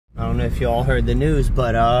I don't know if you all heard the news,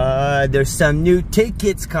 but there's some new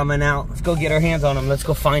tickets coming out. Let's go get our hands on them. Let's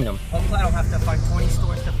go find them. Hopefully I don't have to find 20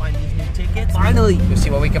 stores to find these new tickets. Finally, let's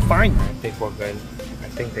see what we can find. I think we're good. I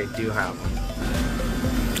think they do have them.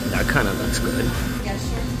 That kind of looks good.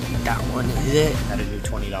 That one is it. Got a new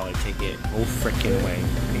 $20 ticket. No freaking way.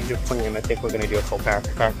 These are clean. I think we're gonna do a full pack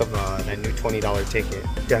of a new $20 ticket.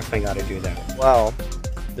 Definitely got to do that. Well,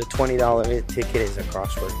 the $20 ticket is a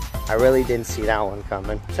crossword. I really didn't see that one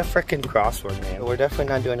coming. It's a freaking crossword, man. We're definitely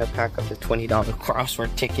not doing a pack of the $20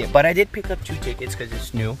 crossword ticket, but I did pick up 2 tickets because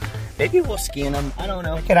it's new. Maybe we'll scan them. I don't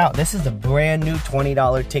know. Check it out. This is a brand new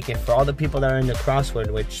 $20 ticket for all the people that are in the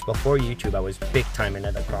crossword, which before YouTube, I was big time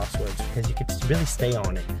into the crosswords because you could really stay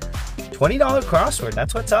on it. $20 crossword,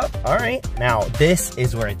 that's what's up. All right, now this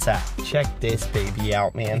is where it's at. Check this baby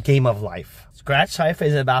out, man. Game of life. Scratch Life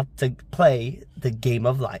is about to play the game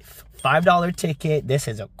of life. $5 ticket. This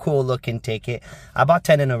is a cool looking ticket. I bought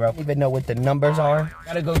 10 in a row. I don't even know what the numbers are.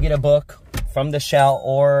 Gotta go get a book from the shell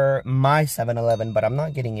or my 7-Eleven, but I'm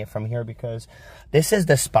not getting it from here because this is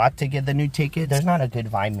the spot to get the new ticket. There's not a good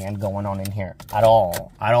vibe, man, going on in here at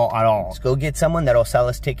all. At all. Let's go get someone that'll sell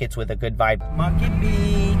us tickets with a good vibe. Market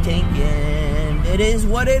be taken. It is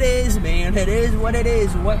what it is, man. It is what it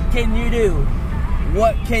is. What can you do?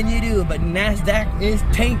 What can you do? But NASDAQ is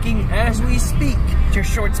tanking as we speak. Get your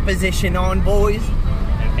shorts position on, boys.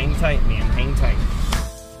 And hang tight, man. Hang tight.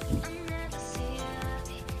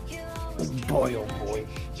 Boy, oh boy.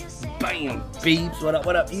 Bam, beeps. What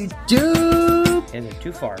up, YouTube? And they're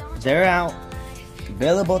too far. They're out.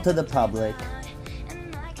 Available to the public.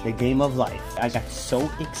 The game of life. I got so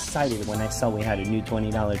excited when I saw we had a new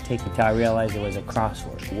 $20 ticket until I realized it was a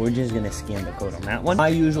crossword. We're just gonna scan the code on that one. My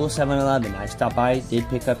usual 7-Eleven. I stopped by, did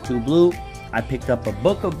pick up 2 blue. I picked up a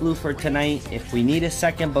book of blue for tonight. If we need a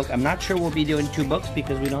second book, I'm not sure we'll be doing 2 books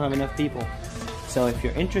because we don't have enough people. So if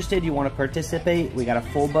you're interested, you want to participate, we got a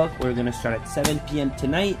full book. We're gonna start at 7 p.m.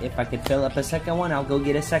 tonight. If I could fill up a second one, I'll go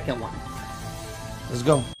get a second one. Let's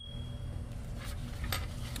go.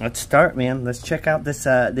 Let's start, man. Let's check out this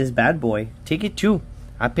this bad boy. Ticket 2.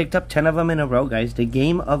 I picked up 10 of them in a row, guys. The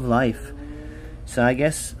game of life. So I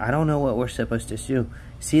guess, I don't know what we're supposed to do.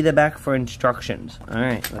 See the back for instructions.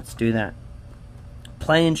 Alright, let's do that.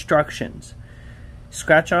 Play instructions.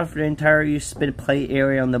 Scratch off the entire use spin play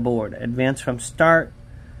area on the board. Advance from start.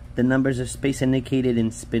 The numbers of space indicated in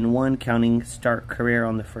spin 1, counting start career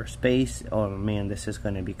on the first space. Oh man, this is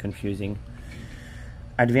going to be confusing.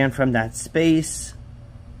 Advance from that space.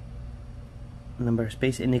 Number of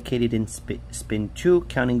space indicated in spin 2,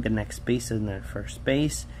 counting the next space in the first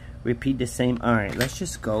space. Repeat the same. Alright, let's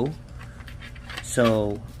just go.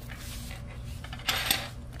 So,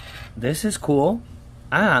 this is cool.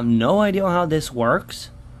 I have no idea how this works.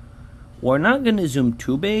 We're not going to zoom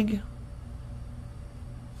too big.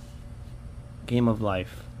 Game of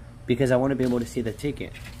life. Because I want to be able to see the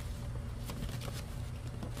ticket.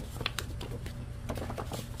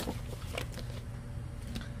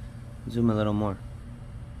 Zoom a little more.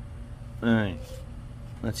 Alright.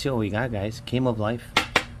 Let's see what we got, guys. Game of life.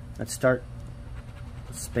 Let's start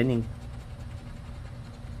spinning.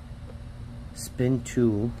 Spin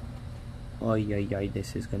 2. Oh, yeah,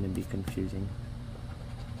 this is going to be confusing.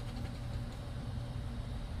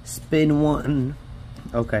 Spin 1.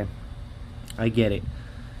 Okay. I get it.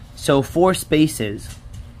 So 4 spaces.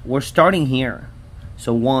 We're starting here.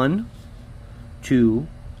 So 1, 2,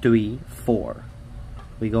 3, 4.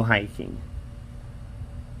 We go hiking.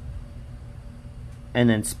 And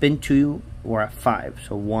then spin 2, we're at 5.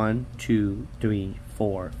 So 1, 2, 3,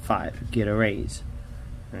 4, 5. Get a raise.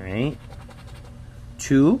 Alright.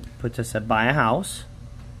 2 puts us at buy a house.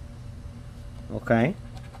 Okay.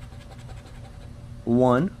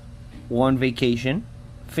 1 vacation.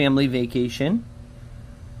 Family vacation.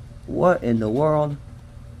 What in the world?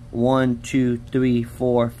 1, 2, 3,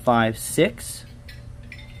 4, 5, 6.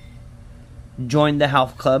 Join the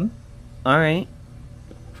health club. Alright.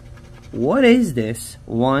 What is this?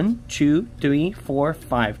 1, 2, 3, 4,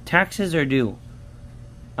 5. Taxes are due.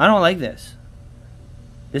 I don't like this.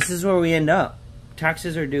 This is where we end up.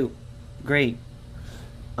 Taxes are due. Great.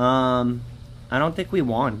 I don't think we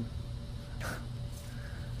won.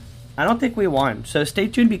 I don't think we won. So stay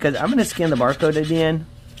tuned because I'm going to scan the barcode at the end.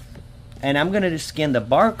 And I'm going to just scan the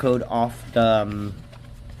barcode off the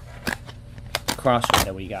crossword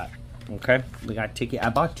that we got. Okay, we got ticket. I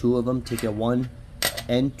bought 2 of them, ticket 1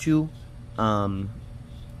 and 2. We're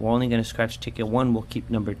only gonna scratch ticket 1. We'll keep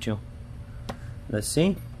number 2. Let's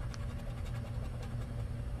see.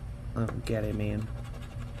 I don't get it, man.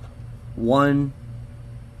 1,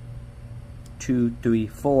 2, 3,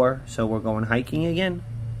 4. So we're going hiking again.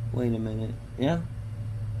 Wait a minute. Yeah.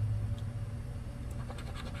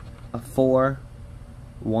 a 4.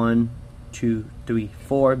 1, 2, 3,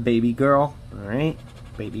 4. Baby girl. All right.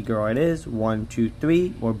 Baby girl it is. 1, 2,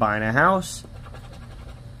 3. We're buying a house.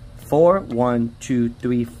 4. 1, 2,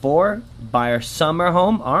 3, 4. Buy our summer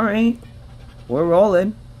home. All right. We're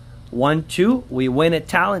rolling. 1, 2. We win a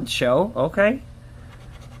talent show. Okay.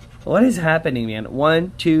 What is happening, man?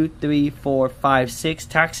 1, 2, 3, 4, 5, 6.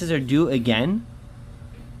 Taxes are due again.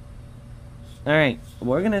 All right.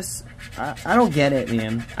 We're gonna. I don't get it,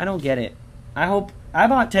 man. I don't get it. I hope. I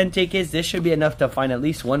bought 10 tickets. This should be enough to find at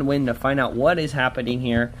least one win to find out what is happening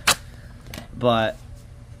here. But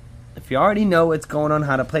if you already know what's going on,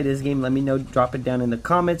 how to play this game, let me know. Drop it down in the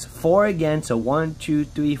comments. 4 again. So 1, 2,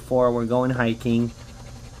 3, 4. We're going hiking.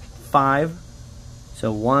 5.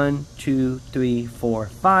 So 1, 2, 3, 4,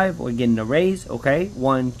 5. We're getting a raise. Okay.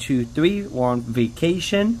 1, 2, 3. We're on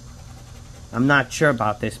vacation. I'm not sure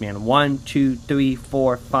about this, man. 1, 2, 3,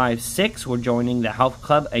 4, 5, 6. We're joining the health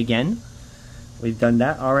club again. We've done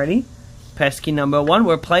that already. Pesky number 1.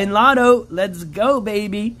 We're playing lotto. Let's go,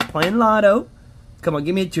 baby. Playing lotto. Come on,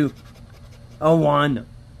 give me a 2. A 1.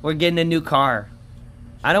 We're getting a new car.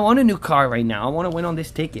 I don't want a new car right now. I want to win on this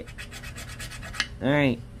ticket.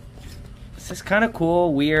 Alright. This is kind of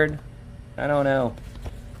cool, weird. I don't know.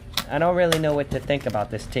 I don't really know what to think about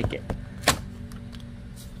this ticket.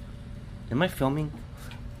 Am I filming?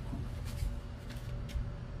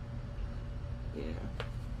 Yeah.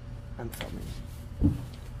 I'm filming.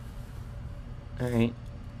 Alright.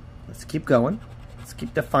 Let's keep going. Let's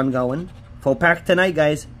keep the fun going. Full pack tonight,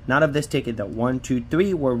 guys. Not of this ticket, though. 1, 2,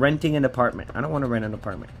 3. We're renting an apartment. I don't want to rent an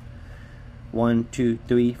apartment. 1, 2,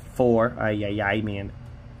 3, 4. Ay, man.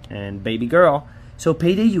 And baby girl. So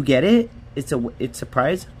payday, you get it? It's a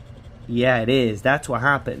prize? Yeah, it is. That's what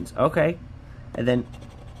happens. Okay. And then...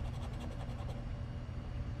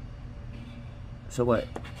 So what?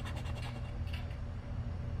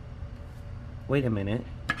 Wait a minute.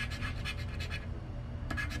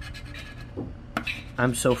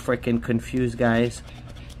 I'm so freaking confused, guys.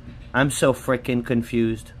 I'm so freaking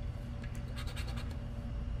confused.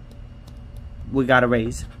 We got a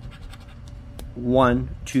raise. 1,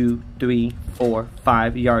 2, 3, 4,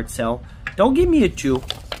 5. Yard sale. Don't give me a 2.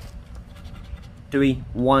 3.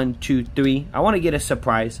 1, 2, 3. I want to get a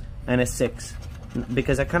surprise. And a 6.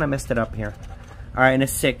 Because I kind of messed it up here. Alright, and a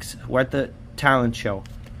 6. We're at the talent show.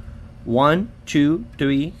 1, 2,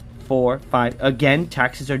 3, 4, 5. Again,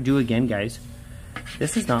 taxes are due again, guys.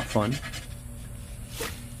 This is not fun.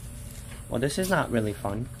 Well, this is not really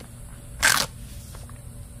fun.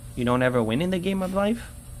 You don't ever win in the game of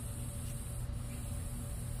life?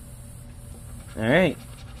 Alright.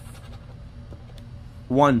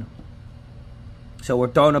 1. So we're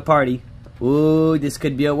throwing a party. Ooh, this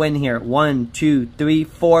could be a win here. 1, 2, 3,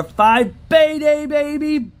 4, 5. Payday,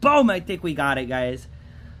 baby! Boom! I think we got it, guys.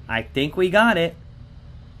 I think we got it.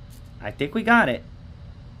 I think we got it.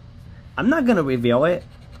 I'm not going to reveal it.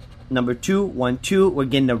 Number 2, 1, 2. We're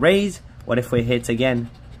getting a raise. What if it hits again?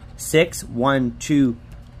 6, 1, 2,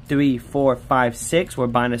 3, 4, 5, 6. We're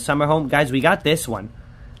buying a summer home. Guys, we got this one.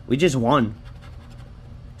 We just won.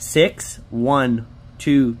 6, 1,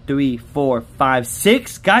 2, 3, 4, 5,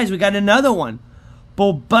 6. Guys, we got another one.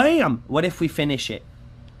 Boom, bam. What if we finish it?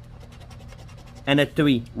 And a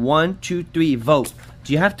 3. 1, 2, 3. Vote.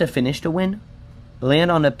 Do you have to finish to win?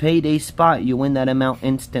 Land on a payday spot. You win that amount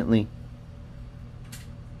instantly.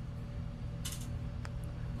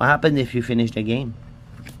 What happens if you finish the game?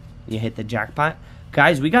 You hit the jackpot?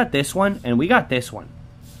 Guys, we got this one and we got this one.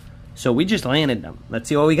 So we just landed them. Let's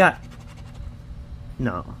see what we got.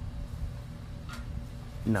 No.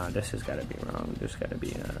 No, this has got to be wrong. There's got to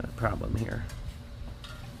be a problem here.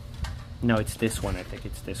 No, it's this one. I think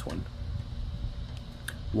it's this one.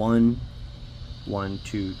 1, 1,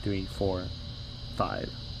 2, 3, 4, 5.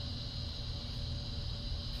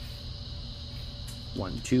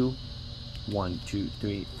 1, 2. 1, 2,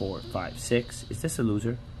 3, 4, 5, 6. Is this a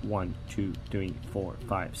loser? 1, 2, 3, 4,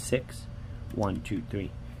 5, 6. 1, 2,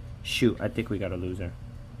 3. Shoot, I think we got a loser.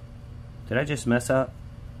 Did I just mess up?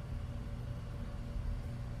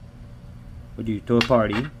 Or do you throw a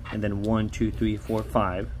party and then 1, 2, 3, 4,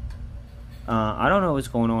 5? I don't know what's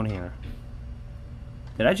going on here.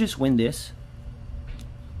 Did I just win this?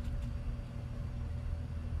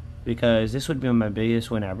 Because this would be my biggest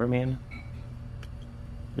win ever, man.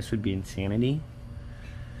 This would be insanity.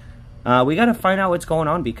 We gotta find out what's going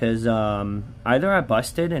on because either I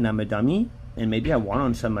busted and I'm a dummy and maybe I won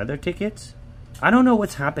on some other tickets. I don't know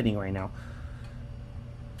what's happening right now.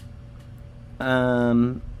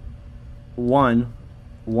 1,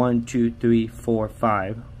 1, 2, 3, 4,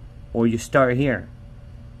 5. Or you start here.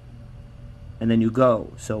 And then you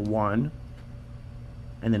go. So 1,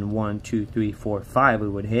 And then 1, 2, 3, 4, 5, we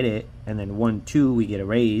would hit it. And then 1, 2, we get a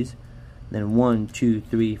raise. Then 1, 2,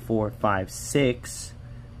 3, 4, 5, 6,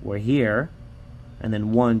 we're here. And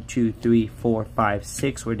then 1, 2, 3, 4, 5,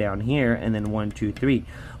 6, we're down here. And then 1, 2, 3.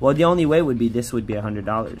 Well, the only way would be this would be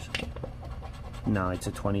 $100. No, it's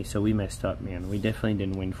a 20, so we messed up, man. We definitely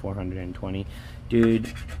didn't win 420.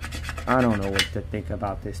 Dude, I don't know what to think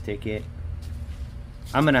about this ticket.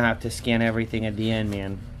 I'm gonna have to scan everything at the end,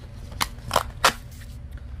 man.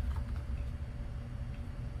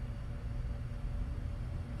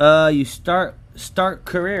 You start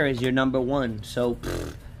career as your number 1. So,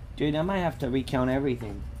 dude, I might have to recount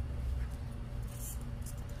everything.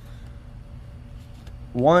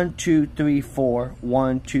 1, 2, 3, 4.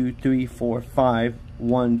 1, 2, 3, 4, 5.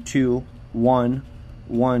 1, 2, 1.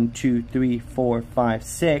 1, 2, 3, 4, 5,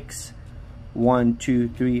 6. 1, 2,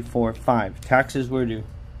 3, 4, 5. Taxes were due.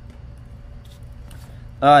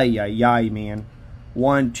 Ay, ay, ay, man.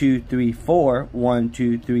 1, 2, 3, 4. 1,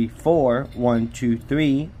 2, 3, 4. 1, 2,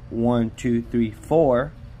 3. 1, 2, 3,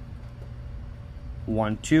 4.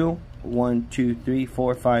 1, 2. 1, 2, 3,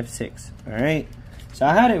 4, 5, 6. Alright. So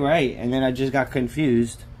I had it right, and then I just got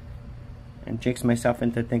confused and tricked myself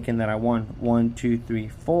into thinking that I won. 1, 2, 3,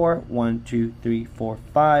 4. 1, 2, 3, 4,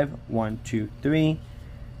 5. 1, 2, 3.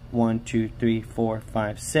 1, 2, 3, 4,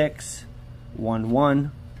 5, 6. 1,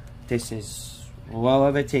 1. This is well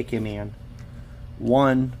of a ticket, man.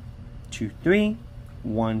 1, 2, 3.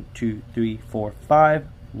 1, 2, 3, 4, 5.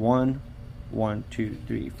 1, 1, 2,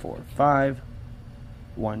 3, 4, 5.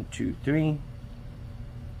 1, 2, 3.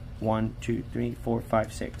 1, 2, 3, 4,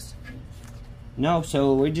 5, 6. No,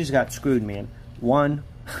 so we just got screwed, man. 1,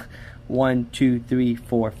 1, 2, 3,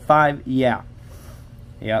 4, 5. Yeah.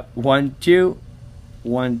 Yep. 1, 2.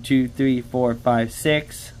 1, 2, 3, 4, 5,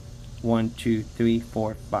 6. 1, 2, 3,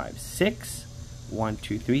 4, 5, 6. 1,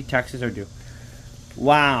 2, 3. Taxes are due.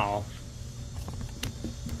 Wow.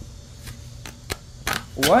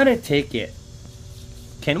 What a ticket.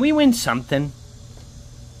 Can we win something?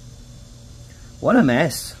 What a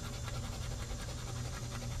mess.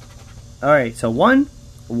 Alright, so 1,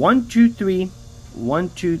 1, 2, 3. 1,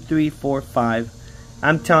 2, 3, 4, 5.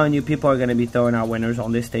 I'm telling you, people are going to be throwing out winners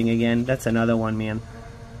on this thing again. That's another one, man.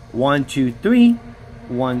 1, 2, 3.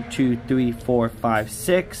 1, 2, 3, 4, 5,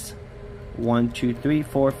 6. 1, 2, 3,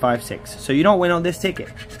 4, 5, 6. So you don't win on this ticket.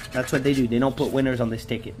 That's what they do. They don't put winners on this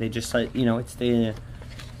ticket. They just, you know, it's the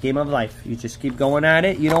game of life. You just keep going at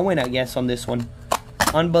it. You don't win, I guess, on this one.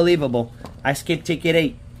 Unbelievable. I skipped ticket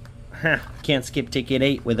 8. Huh. Can't skip ticket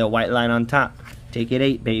 8 with a white line on top. Ticket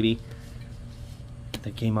 8, baby. The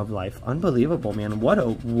game of life. Unbelievable, man. What a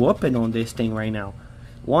whooping on this thing right now.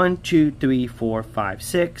 1, 2, 3, 4, 5,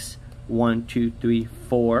 6. 1, 2, 3,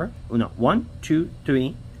 4. No, 1, 2,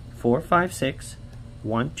 3, 4, 5, 6.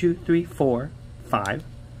 1, 2, 3, 4, 5.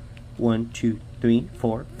 1, 2, 3,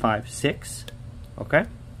 4, 5, 6. Okay.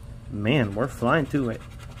 Man, we're flying through it.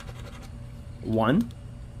 1.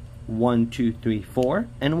 1, 2, 3, 4,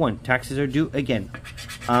 and 1. Taxes are due again.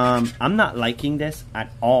 I'm not liking this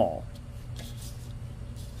at all.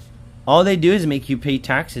 All they do is make you pay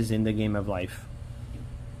taxes in the game of life.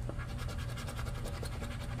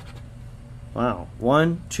 Wow.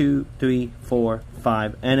 1, 2, 3, 4,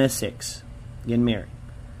 5, and a 6. Getting married.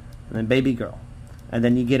 And then baby girl. And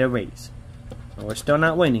then you get a raise. And we're still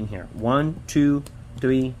not winning here. 1, 2,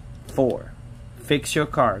 3, 4. Fix your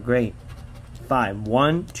car. Great. 5.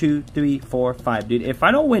 1, 2, 3, 4, 5. Dude, if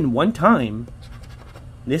I don't win one time,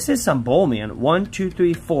 this is some bull, man. 1, 2,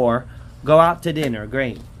 3, 4. Go out to dinner.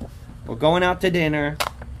 Great. We're going out to dinner,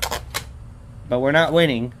 but we're not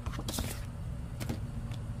winning.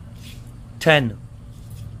 10.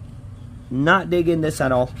 Not digging this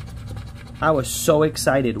at all. I was so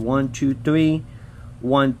excited. 1, 2, 3.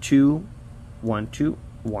 1, 2. 1, 2.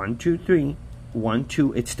 1, 2, 3. 1,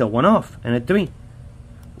 2. It's still one off. And a 3.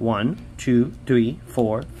 1, 2, 3,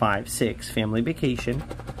 4, 5, 6. Family vacation.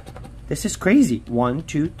 This is crazy. 1,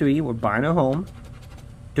 2, 3. We're buying a home.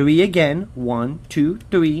 3 again. 1, 2,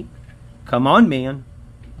 3. Come on, man.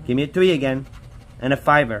 Give me a 3 again. And a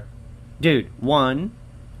 5er. Dude, 1.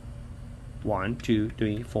 1, 2,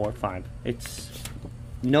 3, 4, 5. It's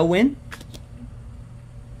no win.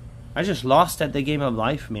 I just lost at the game of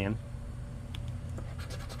life, man.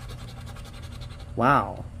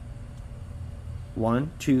 Wow.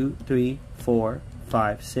 1, 2, 3, 4,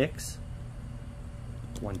 5, 6.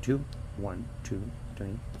 1, 2. 1, 2,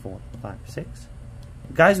 3, 4, 5, 6.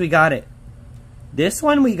 Guys, we got it. This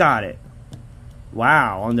one, we got it.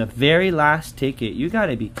 Wow, on the very last ticket. You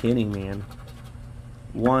gotta be kidding, man.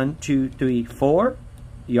 1, 2, 3, 4.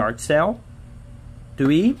 Yard sale.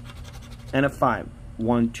 3 and a 5.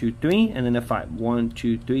 1, 2, 3, and then a 5. 1,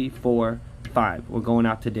 2, 3, 4, 5. We're going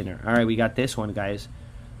out to dinner. All right, we got this one, guys.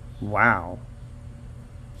 Wow.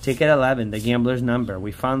 Ticket 11, the gambler's number.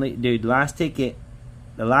 We finally, dude, last ticket,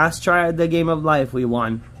 the last try at the game of life, we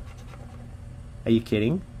won. Are you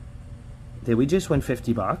kidding? Did we just win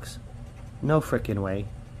 50 bucks? No freaking way.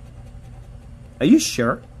 Are you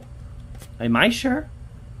sure? Am I sure?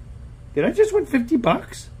 Did I just win 50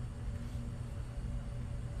 bucks?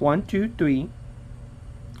 1, 2, 3.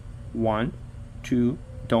 1, 2.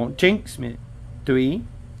 Don't jinx me. 3,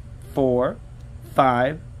 4,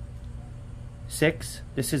 5, 6.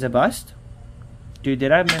 This is a bust? Dude,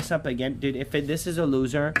 did I mess up again? Dude, if this is a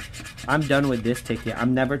loser, I'm done with this ticket.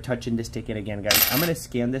 I'm never touching this ticket again, guys. I'm going to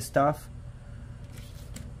scan this stuff.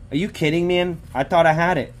 Are you kidding, man? I thought I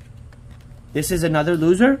had it. This is another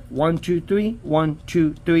loser? 1, 2, 3. 1,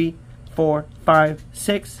 2, 3, 4, 5,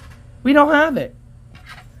 6. We don't have it.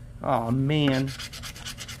 Oh, man.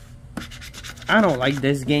 I don't like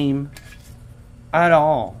this game at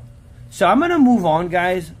all. So I'm going to move on,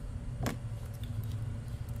 guys,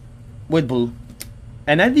 with blue.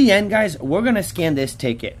 And at the end, guys, we're going to scan this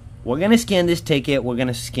ticket. We're going to scan this ticket. We're going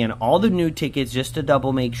to scan all the new tickets just to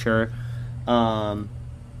double make sure.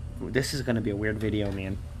 This is going to be a weird video,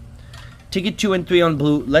 man. Ticket 2 and 3 on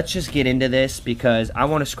blue. Let's just get into this because I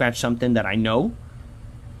want to scratch something that I know.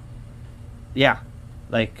 Yeah.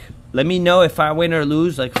 Like, let me know if I win or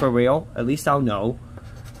lose, like, for real. At least I'll know.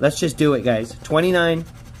 Let's just do it, guys. 29,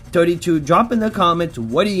 32. Drop in the comments.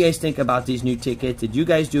 What do you guys think about these new tickets? Did you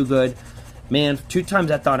guys do good? Man, 2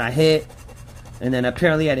 times I thought I hit. And then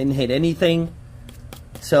apparently I didn't hit anything.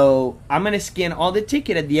 So, I'm going to scan all the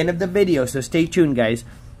ticket at the end of the video. So, stay tuned, guys.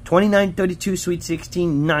 29, 32, Sweet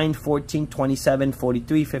 16, 9, 14, 27,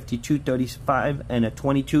 43, 52, 35, and a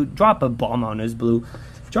 22. Drop a bomb on us, blue.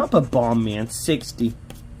 Drop a bomb, man. 60.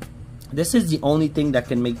 This is the only thing that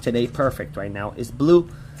can make today perfect right now is blue.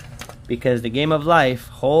 Because the game of life,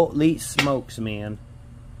 holy smokes, man.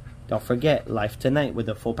 Don't forget, life tonight with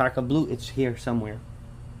a full pack of blue. It's here somewhere.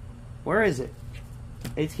 Where is it?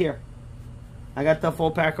 It's here. I got the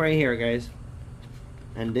full pack right here, guys.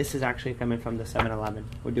 And this is actually coming from the 7-Eleven.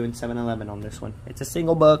 We're doing 7-Eleven on this one. It's a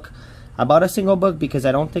single book. I bought a single book because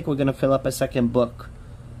I don't think we're going to fill up a second book.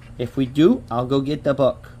 If we do, I'll go get the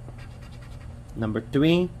book. Number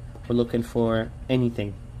 3, we're looking for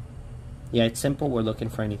anything. Yeah, it's simple. We're looking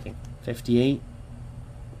for anything. 58.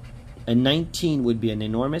 A 19 would be an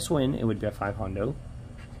enormous win. It would be a 5 hundo.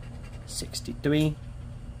 63.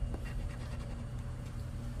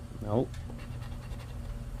 Nope.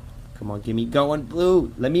 Come on, give me going,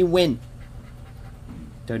 blue. Let me win.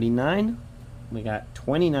 39. We got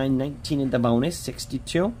 29, 19 in the bonus.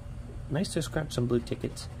 62. Nice to scratch some blue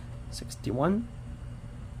tickets. 61.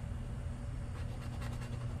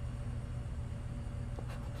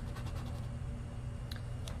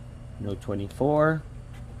 No 24.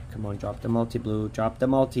 Come on, drop the multi, blue. Drop the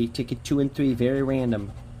multi. Ticket 2 and 3. Very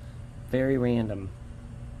random. Very random.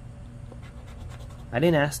 I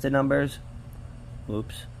didn't ask the numbers.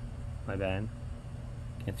 Oops. My bad.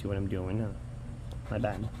 Can't see what I'm doing. No. My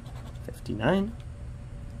bad. 59.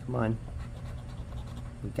 Come on.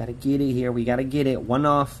 We gotta get it here. We gotta get it. One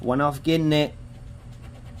off. One off getting it.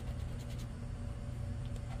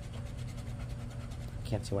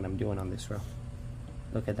 Can't see what I'm doing on this row.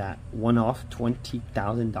 Look at that. One off.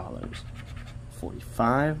 $20,000.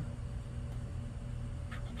 45.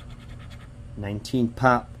 19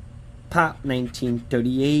 pop. Pop.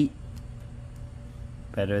 1938.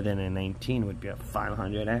 Better than a 19 would be a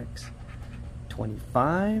 500x.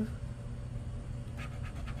 25.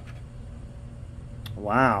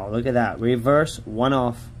 Wow, look at that. Reverse, one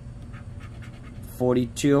off.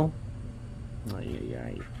 42.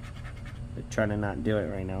 They're trying to not do it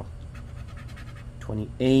right now.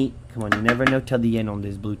 28. Come on, you never know till the end on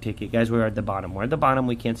this blue ticket. Guys, we're at the bottom. We're at the bottom.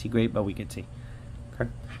 We can't see great, but we can see.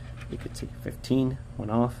 Okay. We could see 15. One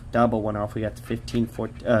off. Double one off. We got 15,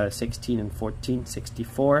 14, 16, and 14.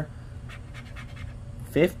 64.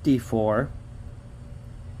 54.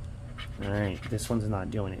 Alright, this one's not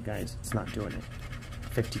doing it, guys. It's not doing it.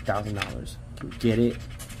 $50,000. Can we get it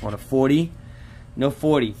on a 40? No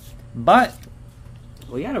 40. But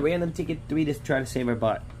we got a random ticket 3 to try to save our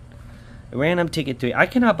butt. A random ticket 3. I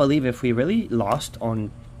cannot believe if we really lost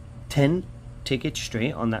on 10 tickets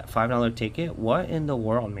straight on that $5 ticket. What in the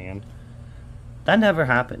world, man? That never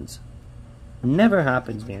happens. Never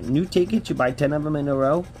happens, man. New tickets, you buy 10 of them in a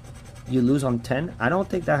row, you lose on 10. I don't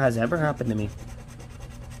think that has ever happened to me.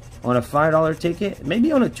 On a $5 ticket,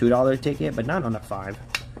 maybe on a $2 ticket, but not on a 5.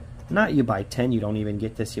 Not you buy 10, you don't even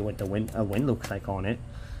get to see what the win looks like on it.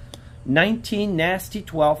 19, nasty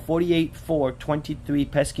 12, 48, 4, 23,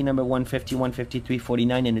 pesky number 150, 153,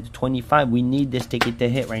 49, and it's 25. We need this ticket to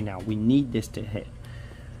hit right now. We need this to hit.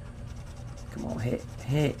 Come on, hit,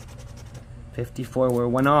 hit. 54, we're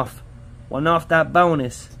one off. One off that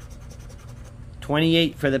bonus.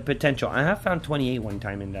 28 for the potential. I have found 28 one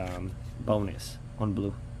time in the bonus on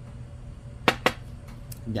blue.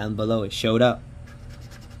 Down below, it showed up.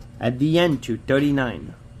 At the end, to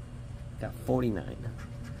 39. Got 49.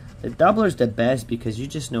 The doubler's the best because you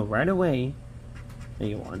just know right away that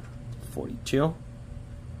you won. 42.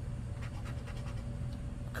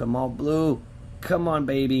 Come on, blue. Come on,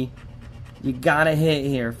 baby. You gotta hit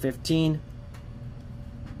here. 15.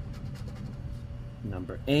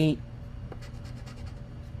 Number 8.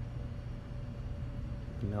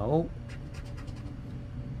 No.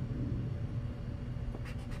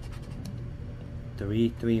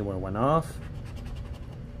 3, 3, we're one off.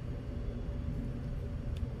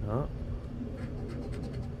 No.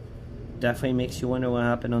 Definitely makes you wonder what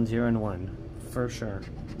happened on 0 and 1. For sure.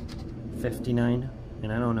 59,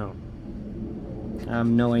 and I don't know. I have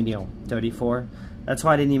no idea. 34. That's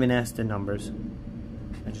why I didn't even ask the numbers.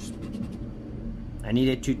 I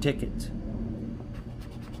needed 2 tickets.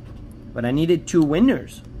 But I needed 2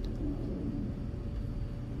 winners.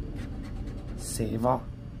 Save all.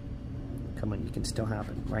 Come on, you can still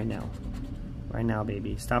happen right now. Right now,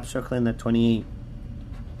 baby. Stop circling the 28.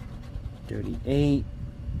 38.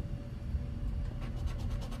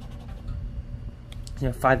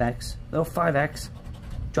 Yeah, 5x. Little 5x.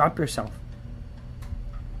 Drop yourself.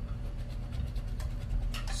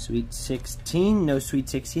 Sweet 16. No sweet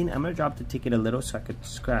 16. I'm going to drop the ticket a little so I could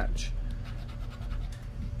scratch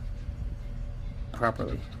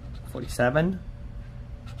properly. 47.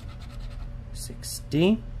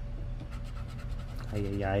 60.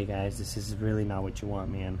 Ay, guys. This is really not what you want,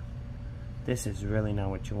 man. This is really not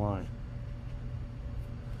what you want.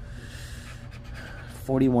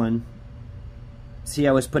 41. See,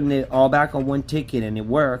 I was putting it all back on 1 ticket and it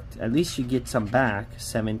worked. At least you get some back.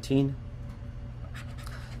 17.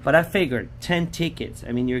 But I figured 10 tickets.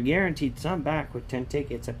 I mean, you're guaranteed some back with 10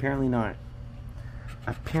 tickets. Apparently not.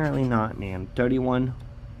 Apparently not, man. 31.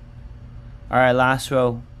 Alright, last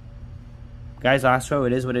row. Guys, last row,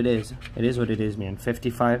 it is what it is. It is what it is, man.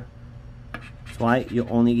 55. That's why you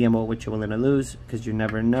only gamble what you're willing to lose. Because you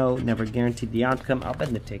never know. Never guaranteed the outcome. I'll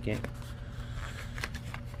bet the ticket.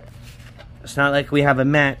 It's not like we have a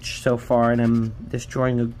match so far and I'm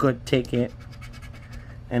destroying a good ticket.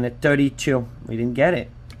 And at 32, we didn't get it.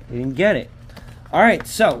 We didn't get it. Alright,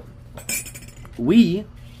 so we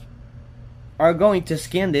are going to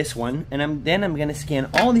scan this one, and then I'm going to scan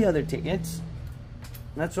all the other tickets.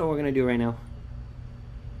 That's what we're going to do right now.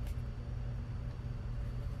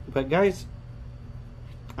 But guys,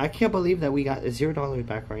 I can't believe that we got $0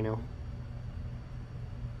 back right now.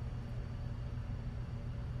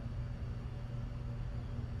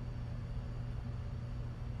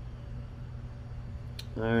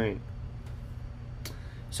 Alright.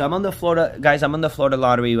 So I'm on the Florida, guys, I'm on the Florida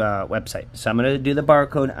Lottery website. So I'm going to do the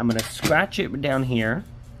barcode. I'm going to scratch it down here.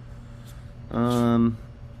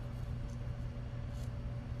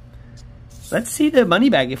 Let's see the money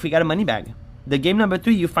bag, if we got a money bag. The game number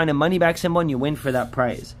 3, you find a money bag symbol and you win for that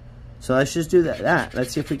prize. So let's just do that.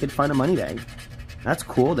 Let's see if we could find a money bag. That's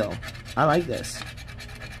cool, though. I like this.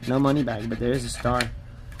 No money bag, but there is a star.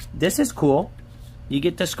 This is cool. You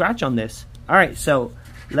get to scratch on this. Alright, so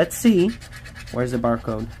let's see. Where's the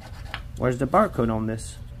barcode? Where's the barcode on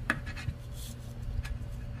this?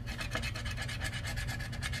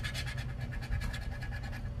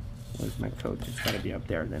 Where's my code? It's gotta be up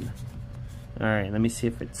there then. Alright, let me see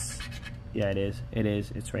if it's... Yeah, it is. It is.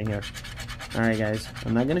 It's right here. Alright, guys.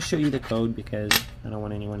 I'm not gonna show you the code because I don't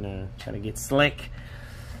want anyone to try to get slick.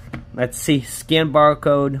 Let's see. Scan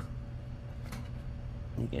barcode.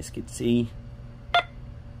 You guys can see.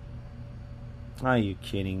 Are you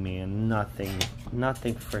kidding, man? Nothing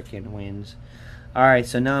freaking wins. Alright,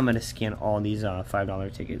 so now I'm going to scan all these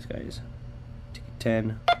 $5 tickets, guys. Ticket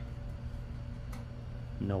 10.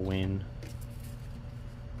 No win.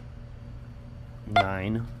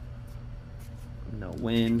 9. No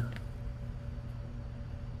win.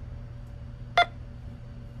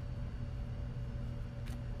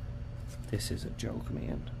 This is a joke,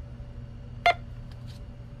 man.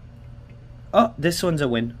 Oh, this one's a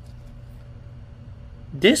win.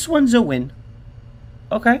 This one's a win.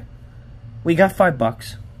 Okay. We got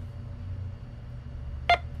 $5.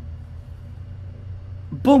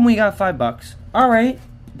 Boom, we got $5. Alright.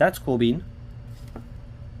 That's cool bean.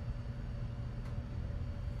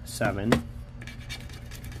 7.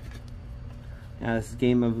 Yeah, this is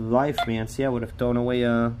game of life, man. See, I would have thrown away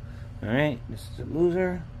a Alright, this is a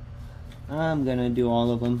loser. I'm gonna do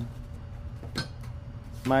all of them.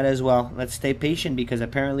 Might as well. Let's stay patient because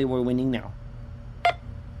apparently we're winning now.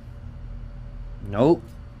 Nope.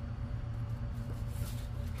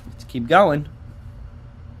 Let's keep going.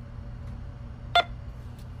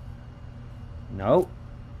 Nope.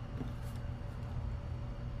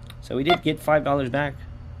 So we did get $5 back.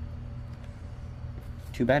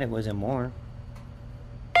 Too bad it wasn't more.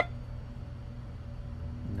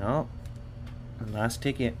 No. Last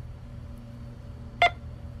ticket.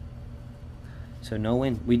 So no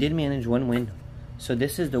win. We did manage one win. So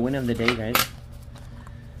this is the win of the day, guys.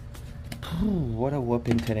 What a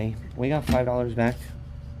whooping today. We got $5 back.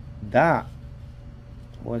 That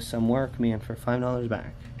was some work, man, for $5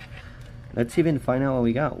 back. Let's even find out what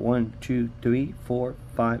we got. 1, 2, 3, 4,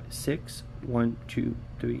 5, 6. 1, 2,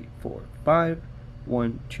 3, 4, 5.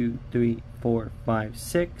 1, 2, 3, 4, 5,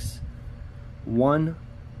 6. 1,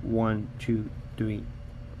 1, 2, 3,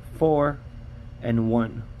 4, and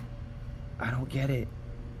 1. I don't get it.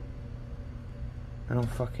 I don't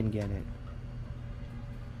fucking get it.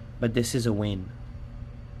 But this is a win.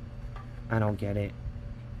 I don't get it.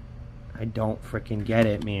 I don't freaking get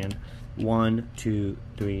it, man. 1, 2,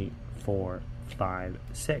 3, 4, 5,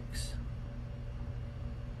 6.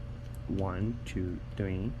 1, 2,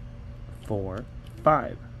 3, 4,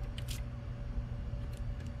 5.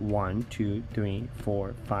 1, 2, 3,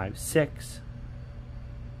 4, 5, 6.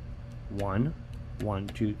 1, 1,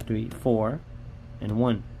 2, 3, 4, and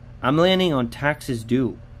 1. I'm landing on taxes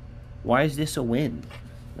due. Why is this a win?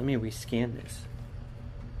 Let me rescan this.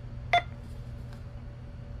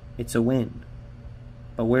 It's a win.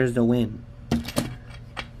 But where's the win?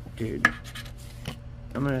 Dude.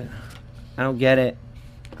 I don't get it.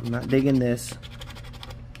 I'm not digging this.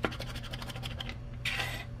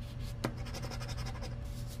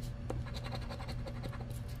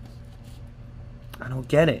 I don't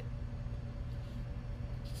get it.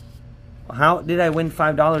 How did I win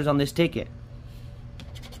 $5 on this ticket?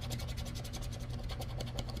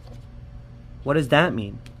 What does that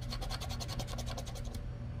mean?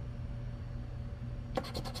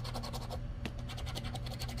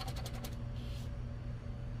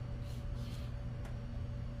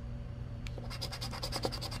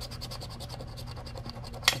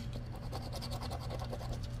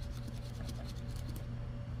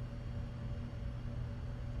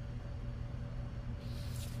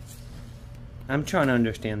 I'm trying to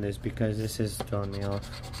understand this because this is throwing me off.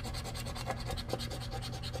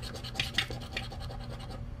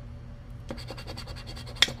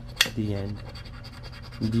 The end.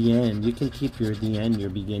 The end. You can keep your the end, your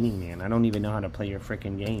beginning, man. I don't even know how to play your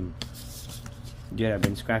freaking game. Dude, I've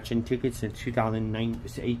been scratching tickets since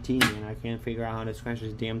 2018, and I can't figure out how to scratch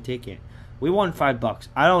this damn ticket. We won $5.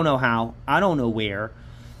 I don't know how. I don't know where.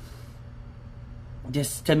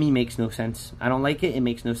 This, to me, makes no sense. I don't like it. It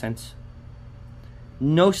makes no sense.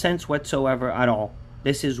 No sense whatsoever at all.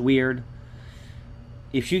 This is weird.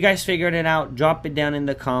 If you guys figured it out, drop it down in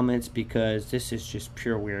the comments because this is just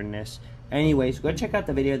pure weirdness. Anyways, go check out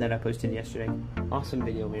the video that I posted yesterday. Awesome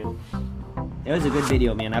video, man. It was a good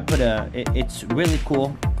video, man. I put it's really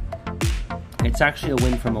cool. It's actually a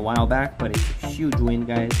win from a while back, but it's a huge win,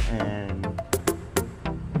 guys, and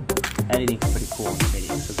editing's pretty cool in the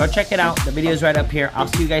video. So go check it out. The video's right up here. I'll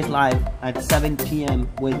see you guys live at 7 p.m.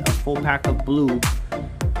 with a full pack of blue.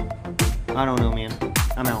 I don't know, man.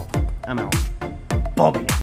 I'm out. I'm out. Bobby.